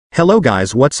Hello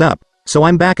guys, what's up? So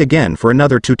I'm back again for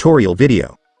another tutorial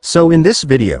video. So in this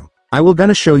video, I will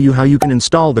gonna show you how you can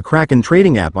install the Kraken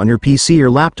trading app on your PC or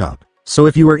laptop. So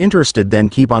if you are interested, then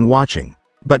keep on watching.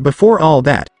 But before all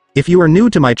that, if you are new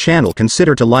to my channel,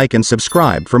 consider to like and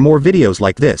subscribe for more videos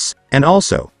like this, and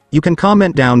also, you can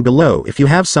comment down below if you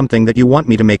have something that you want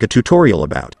me to make a tutorial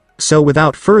about. So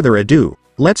without further ado,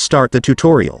 let's start the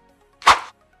tutorial.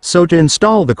 So to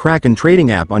install the Kraken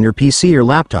trading app on your PC or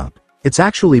laptop, it's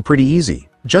actually pretty easy.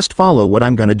 Just follow what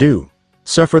I'm gonna do.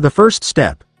 So for the first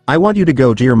step, I want you to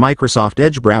go to your Microsoft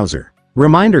Edge browser.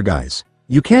 Reminder guys,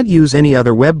 you can't use any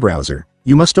other web browser,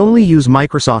 you must only use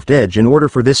Microsoft Edge in order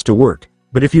for this to work.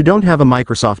 But if you don't have a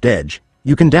Microsoft Edge,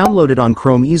 you can download it on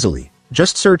Chrome easily.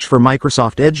 Just search for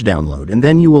Microsoft Edge download and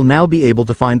then you will now be able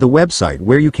to find the website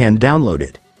where you can download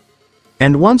it.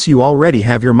 And once you already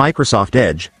have your Microsoft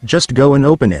Edge, just go and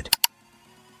open it.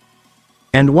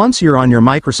 And once you're on your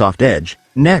Microsoft Edge,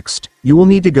 next, you will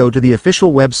need to go to the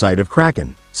official website of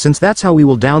Kraken, since that's how we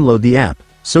will download the app,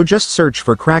 so just search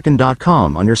for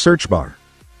kraken.com on your search bar.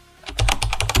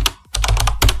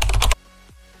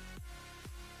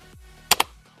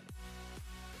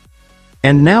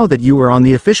 And now that you are on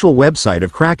the official website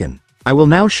of Kraken, I will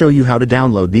now show you how to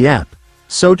download the app.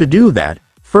 So to do that,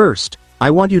 first,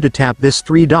 I want you to tap this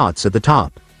 3 dots at the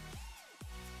top.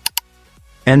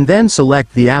 And then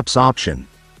select the apps option.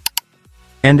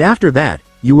 And after that,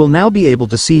 you will now be able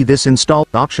to see this install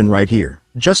option right here.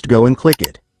 Just go and click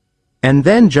it. And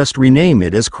then just rename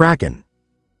it as Kraken.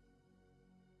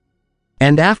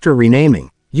 And after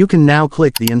renaming, you can now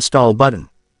click the install button.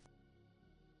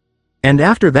 And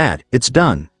after that, it's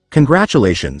done.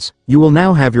 Congratulations, you will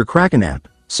now have your Kraken app,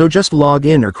 so just log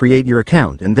in or create your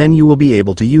account and then you will be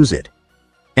able to use it.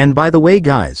 And by the way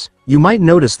guys, you might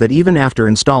notice that even after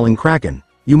installing Kraken,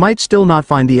 you might still not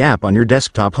find the app on your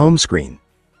desktop home screen.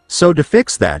 So to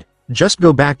fix that, just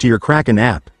go back to your Kraken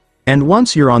app. And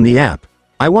once you're on the app,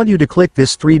 I want you to click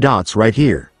this 3 dots right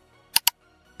here.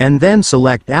 And then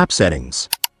select App Settings.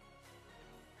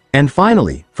 And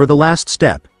finally, for the last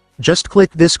step, just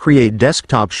click this Create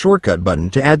Desktop Shortcut button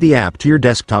to add the app to your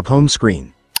desktop home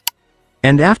screen.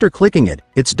 And after clicking it,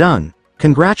 it's done.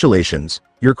 Congratulations,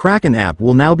 your Kraken app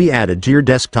will now be added to your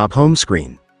desktop home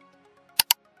screen.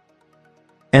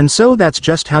 And so that's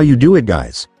just how you do it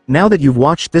guys. Now that you've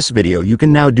watched this video, you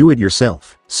can now do it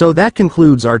yourself. So that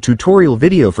concludes our tutorial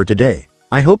video for today.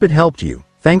 I hope it helped you.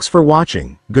 Thanks for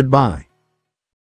watching. Goodbye.